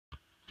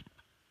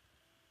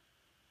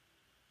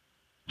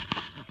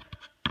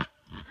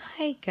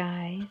Hi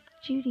guys,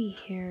 Judy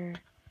here.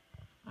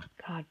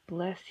 God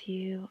bless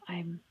you.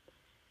 I'm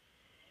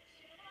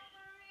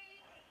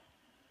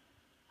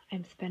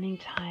spending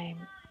time.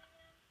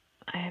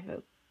 I have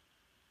a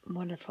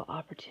wonderful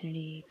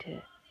opportunity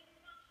to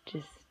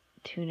just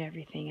tune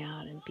everything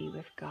out and be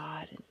with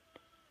God. And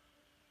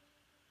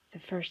the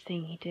first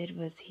thing he did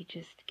was he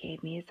just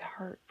gave me his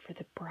heart for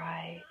the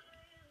bride.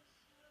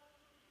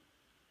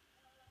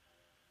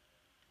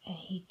 And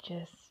he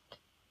just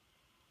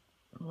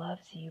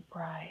loves you,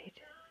 bride.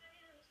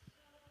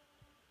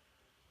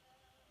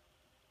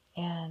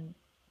 And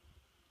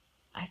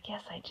I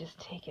guess I just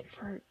take it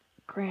for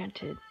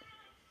granted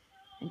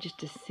and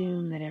just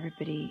assume that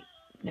everybody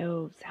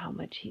knows how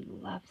much he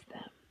loves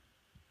them.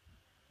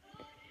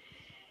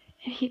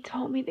 And he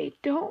told me they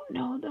don't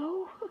know,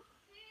 though.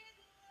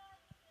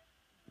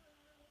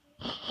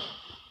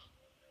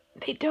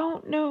 They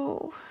don't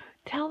know.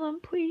 Tell them,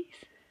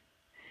 please.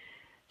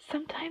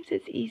 Sometimes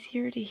it's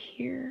easier to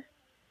hear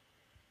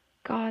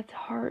God's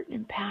heart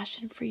and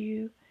passion for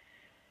you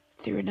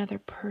through another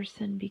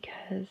person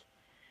because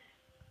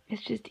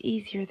it's just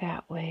easier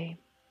that way.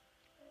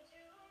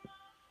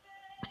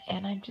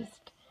 And I'm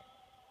just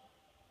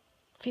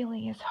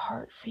feeling his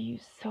heart for you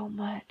so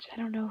much. I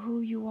don't know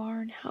who you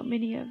are and how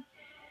many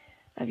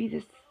of you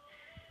that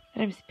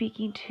I'm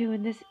speaking to,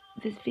 and this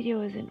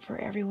video isn't for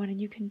everyone,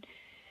 and you can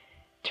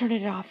turn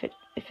it off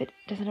if it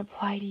doesn't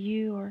apply to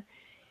you, or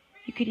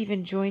you could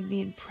even join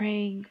me in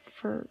praying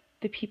for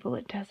the people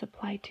it does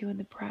apply to in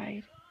the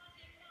bride.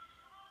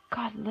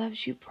 God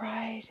loves you,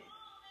 bride.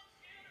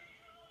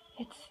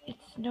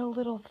 It's no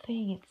little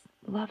thing.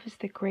 Love is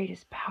the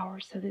greatest power.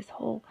 So this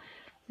whole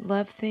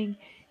love thing,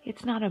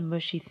 it's not a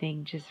mushy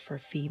thing just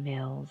for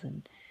females,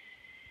 and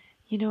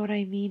you know what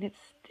I mean?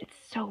 It's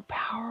so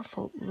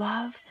powerful.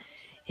 Love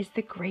is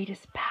the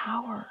greatest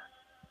power.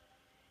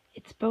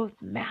 It's both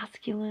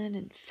masculine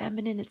and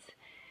feminine. It's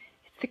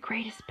the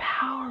greatest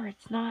power.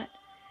 It's not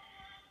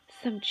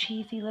some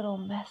cheesy little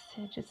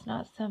message. It's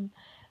not some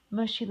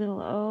mushy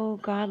little, oh,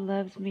 God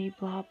loves me,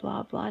 blah,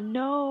 blah, blah.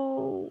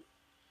 No.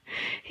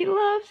 He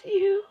loves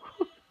you.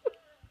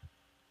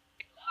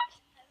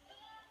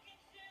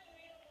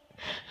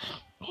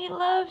 He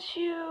loves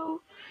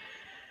you.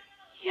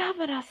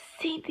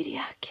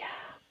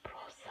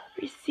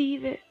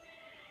 Receive it.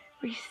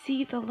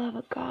 Receive the love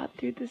of God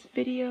through this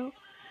video.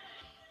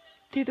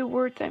 Through the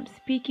words I'm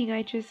speaking,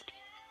 I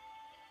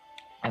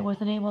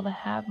wasn't able to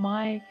have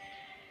my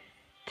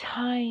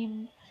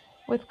time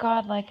with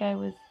God like I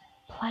was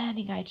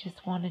planning. I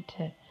just wanted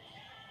to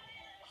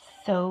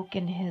soak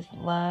in his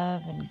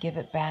love and give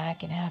it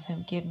back and have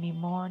him give me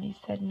more. And he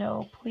said,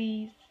 no,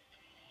 please.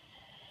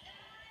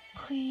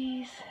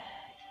 Please.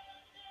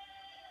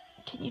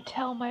 Can you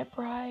tell my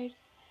bride?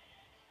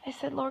 I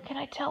said, Lord, can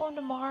I tell him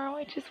tomorrow?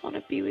 I just want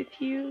to be with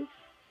you.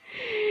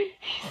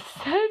 He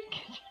said,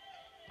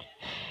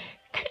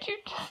 could you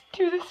just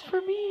do this for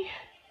me?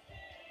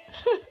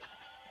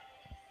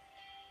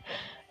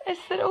 I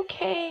said,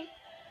 okay.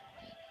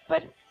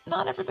 But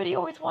not everybody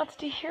always wants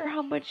to hear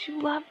how much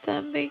you love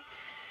them. They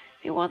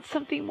want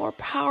something more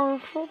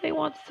powerful. They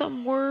want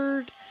some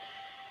word.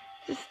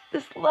 Just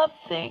this love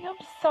thing. I'm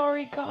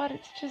sorry, God.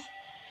 It's just...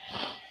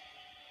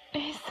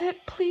 He said,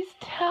 please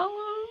tell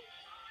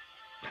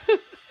him.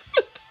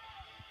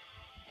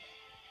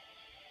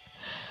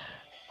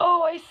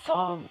 Oh, I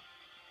saw him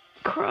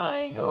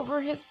crying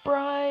over his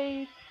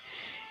bride.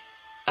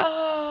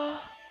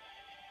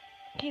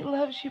 He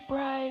loves you,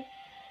 bride.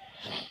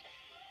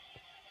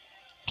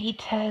 He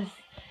says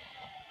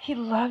he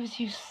loves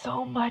you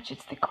so much.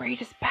 It's the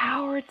greatest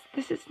power.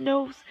 This is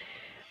no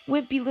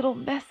wimpy little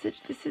message.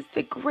 This is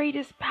the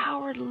greatest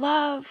power.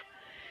 Love.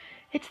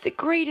 It's the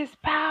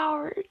greatest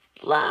power.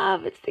 It's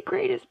love. It's the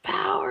greatest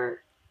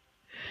power.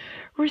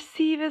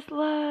 Receive his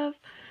love.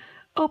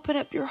 Open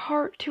up your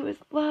heart to his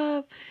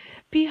love.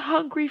 Be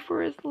hungry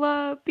for his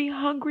love. Be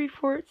hungry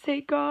for it.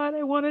 Say, God,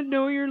 I want to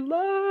know your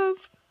love.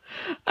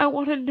 I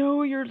want to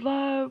know your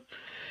love.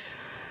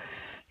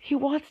 He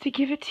wants to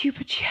give it to you,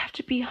 but you have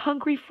to be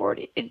hungry for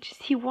it. And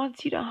he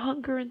wants you to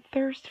hunger and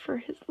thirst for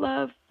his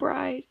love,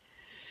 bride.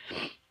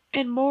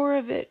 And more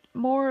of it,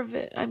 more of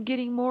it. I'm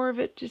getting more of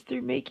it just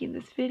through making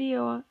this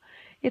video.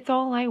 It's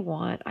all I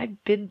want.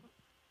 I've been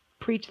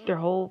preached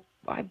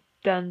I've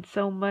done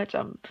so much.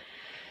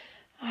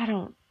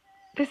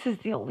 This is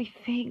the only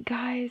thing,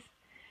 guys.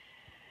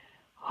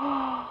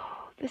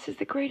 Oh, this is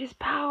the greatest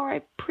power.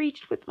 I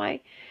preached with when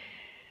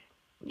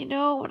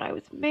I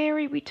was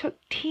married, we took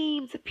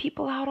teams of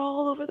people out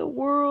all over the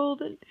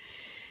world, and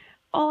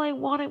all I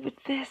wanted was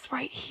this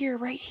right here.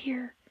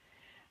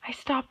 I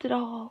stopped it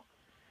all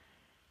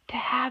to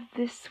have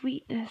this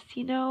sweetness.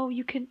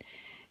 You can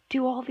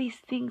do all these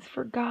things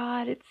for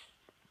God. It's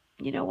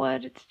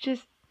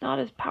just not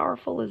as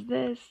powerful as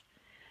this.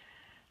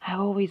 I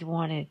always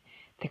wanted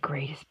the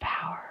greatest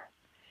power,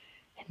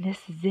 and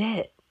this is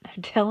it.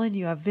 I'm telling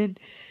you, I've been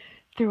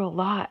through a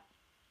lot.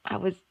 I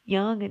was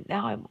young and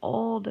now I'm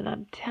old, and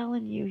I'm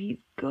telling you,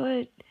 he's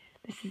good.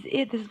 This is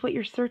it. This is what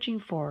you're searching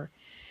for.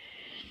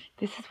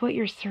 This is what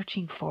you're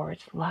searching for.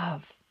 It's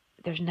love.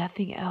 There's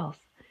nothing else.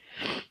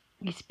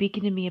 He's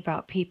speaking to me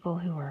about people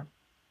who are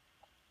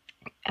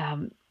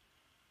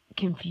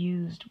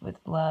confused with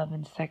love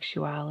and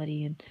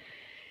sexuality,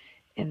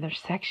 and their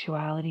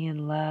sexuality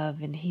and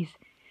love. And he's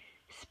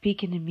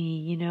speaking to me,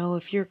 you know,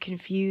 if you're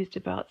confused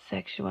about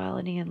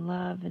sexuality and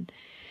love, and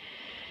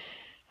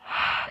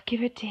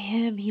give it to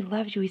him. He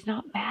loves you. He's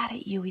not mad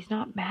at you. He's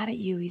not mad at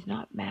you. He's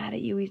not mad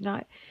at you. He's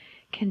not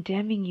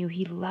condemning you.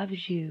 He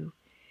loves you.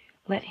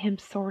 Let him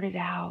sort it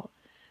out.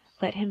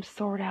 Let him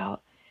sort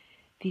out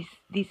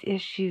these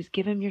issues.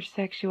 Give him your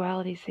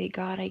sexuality. Say,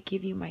 God, I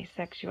give you my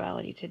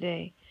sexuality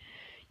today.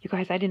 You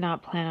guys, I did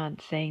not plan on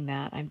saying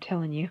that. I'm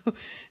telling you,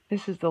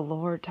 this is the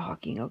Lord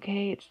talking,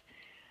 okay?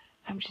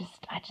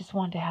 I just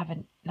wanted to have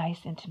a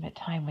nice intimate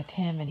time with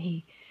him, and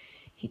he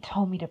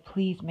told me to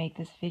please make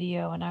this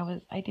video, and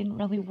I didn't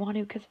really want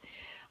to, because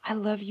I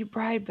love you,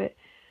 bride, but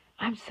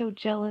I'm so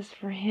jealous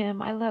for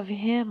him. I love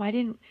him. I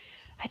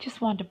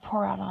just wanted to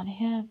pour out on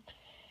him,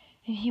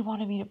 and he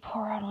wanted me to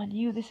pour out on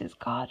you. This is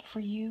God for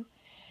you.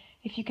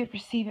 If you could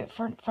receive it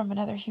from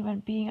another human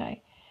being,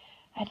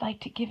 I'd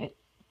like to give it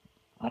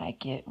what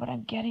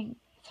I'm getting.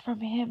 It's from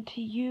him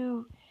to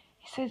you.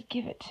 He says,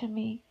 give it to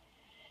me.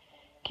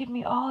 Give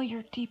me all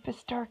your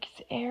deepest,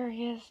 darkest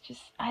areas.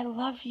 I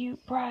love you,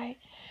 bride.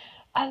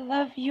 I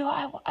love you.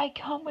 I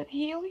come with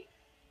healing.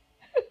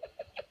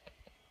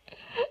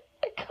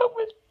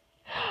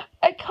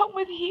 I come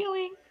with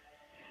healing.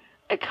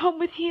 I come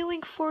with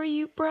healing for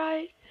you,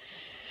 bride.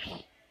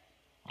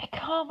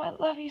 I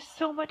love you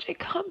so much. I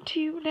come to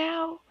you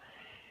now.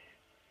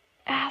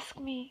 Ask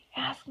me,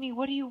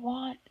 what do you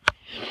want?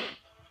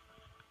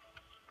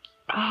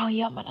 Oh,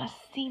 Yamana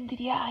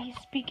Sindriya. He's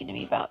speaking to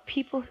me about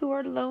people who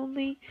are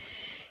lonely.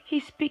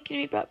 He's speaking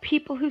to me about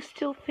people who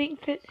still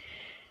think that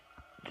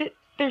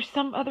there's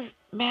some other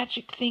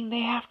magic thing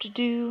they have to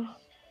do.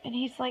 And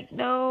he's like,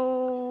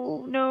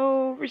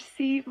 no,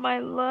 receive my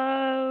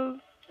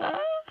love.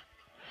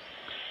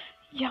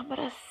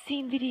 Yamana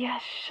Sindriya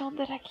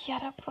Shandara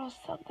Kiara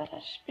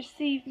Prosandara.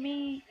 Receive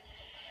me.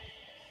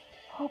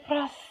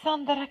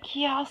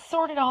 I'll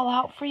sort it all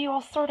out for you. I'll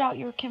sort out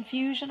your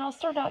confusion. I'll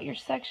sort out your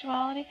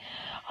sexuality.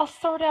 I'll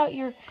sort out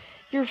your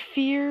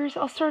fears.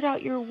 I'll sort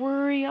out your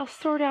worry. I'll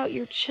sort out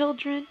your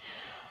children.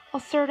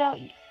 I'll sort out...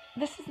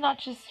 This is not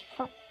just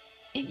for...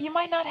 You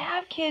might not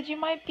have kids. You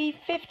might be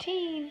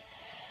 15.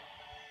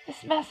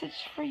 This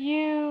message for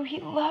you.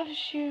 He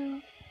loves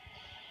you.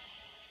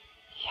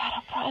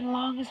 As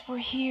long as we're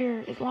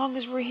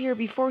here,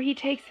 before he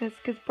takes us,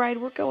 because,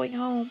 bride, we're going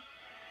home.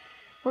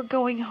 We're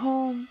going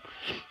home.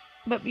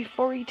 But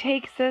before he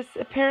takes us,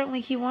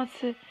 apparently he wants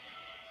to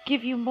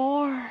give you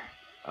more.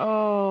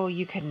 Oh,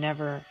 you could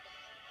never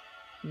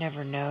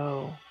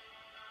know.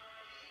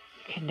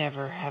 You could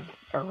never have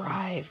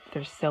arrived.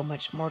 There's so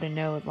much more to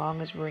know as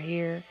long as we're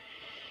here.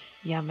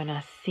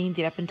 Yamana seen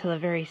it up until the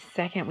very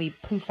second we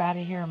poof out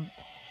of here. And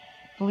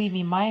believe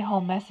me, my whole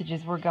message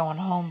is we're going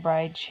home,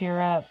 bride. Cheer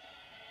up.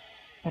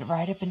 But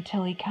right up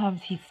until he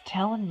comes, he's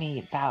telling me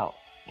about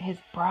his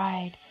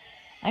bride.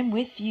 I'm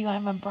with you.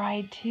 I'm a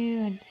bride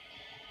too. And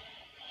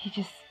he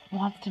just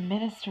wants to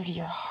minister to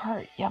your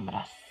heart.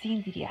 Yamara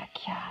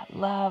Sindiriakya.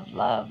 Love.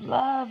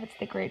 It's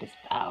the greatest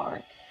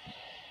power.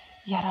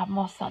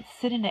 Yaramosan.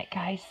 Sit in it,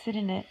 guys. Sit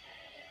in it.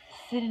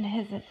 Sit in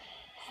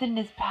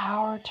his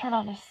power. Turn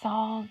on a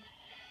song.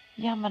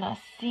 Yamana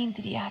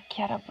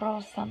Sindiriakya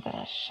Bro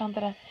Sandara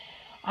Shandara.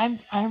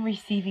 I'm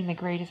receiving the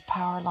greatest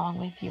power along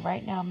with you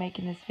right now,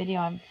 making this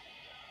video.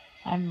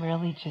 I'm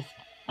really just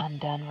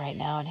undone right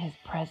now in his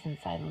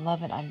presence. I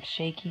love it. I'm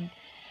shaking.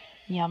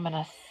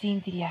 Yamana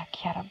Sindriya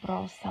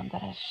Kyarabro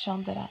Sandara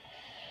Shandara.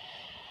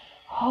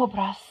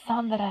 Obra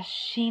Sandara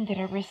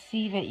Shindara.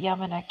 Receive it.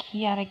 Yamana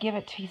Kiara. Give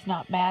it to. He's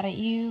not mad at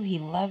you. He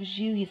loves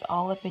you. He's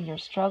all up in your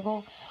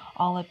struggle,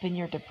 all up in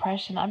your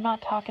depression. I'm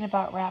not talking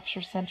about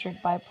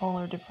rapture-centric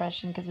bipolar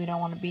depression because we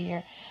don't want to be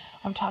here.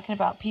 I'm talking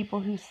about people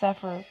who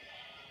suffer.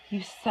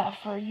 You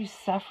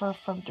suffer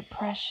from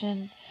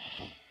depression.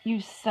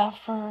 You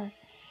suffer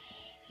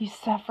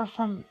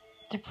from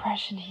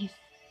depression. He's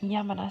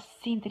Yamana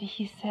Sindri.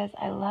 He says,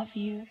 I love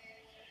you.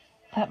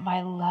 Let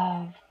my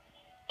love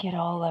get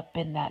all up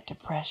in that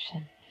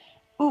depression.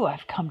 Ooh,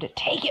 I've come to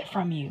take it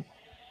from you.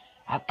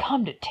 I've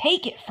come to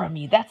take it from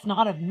you. That's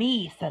not of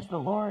me, says the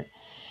Lord.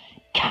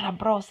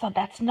 Canabrosa,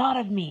 that's not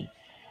of me.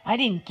 I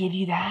didn't give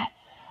you that.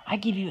 I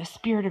give you a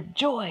spirit of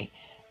joy.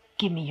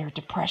 Give me your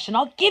depression.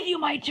 I'll give you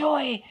my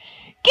joy.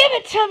 Give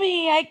it to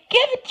me. I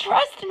give it.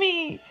 Trust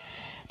me.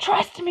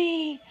 Trust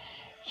me.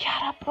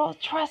 Yada bro,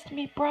 trust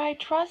me, bride.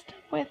 Trust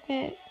him with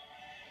it.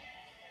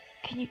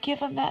 Can you give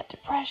him that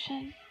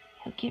depression?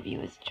 He'll give you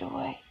his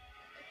joy.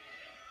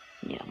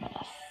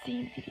 Yamana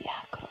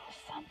Sindriakro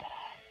Sandra.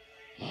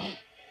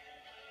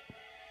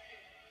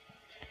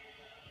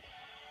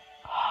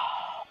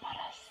 Oh,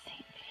 Mara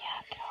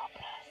Sindriakro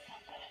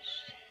Sandra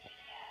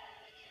Shindria.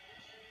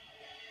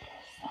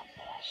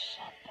 Sandra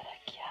Shandra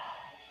Kya.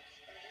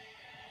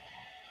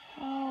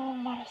 Oh,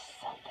 Mara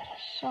Sandra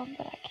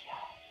Shandra Kya.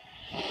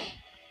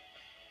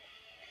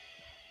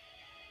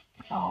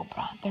 Oh,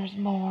 Bron, there's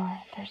more.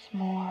 There's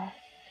more.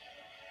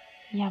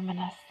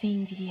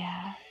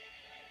 Yamanasindiya.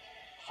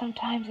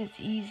 Sometimes it's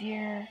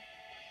easier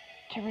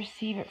to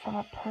receive it from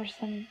a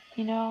person,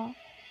 you know.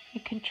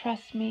 You can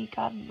trust me.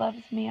 God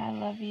loves me. I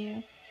love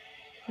you.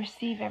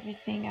 Receive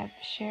everything I've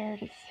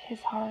shared. It's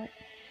His heart.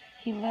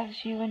 He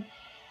loves you. And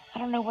I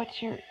don't know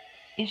what your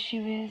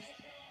issue is.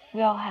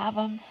 We all have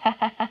them.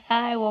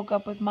 I woke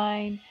up with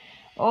mine.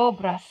 Oh,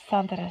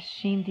 brasandra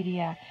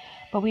shindiria.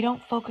 But we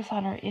don't focus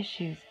on our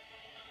issues.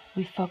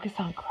 We focus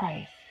on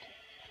Christ.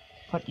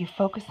 What you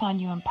focus on,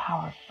 you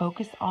empower.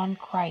 Focus on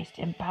Christ.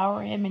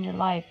 Empower Him in your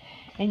life.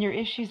 And your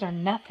issues are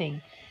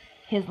nothing.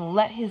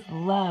 Let His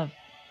love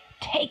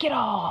take it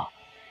all.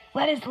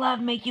 Let His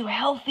love make you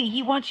healthy.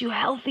 He wants you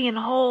healthy and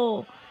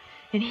whole.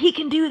 And He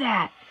can do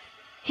that.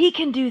 He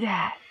can do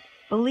that.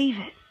 Believe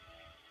it.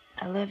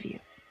 I love you.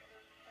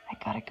 I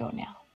gotta go now.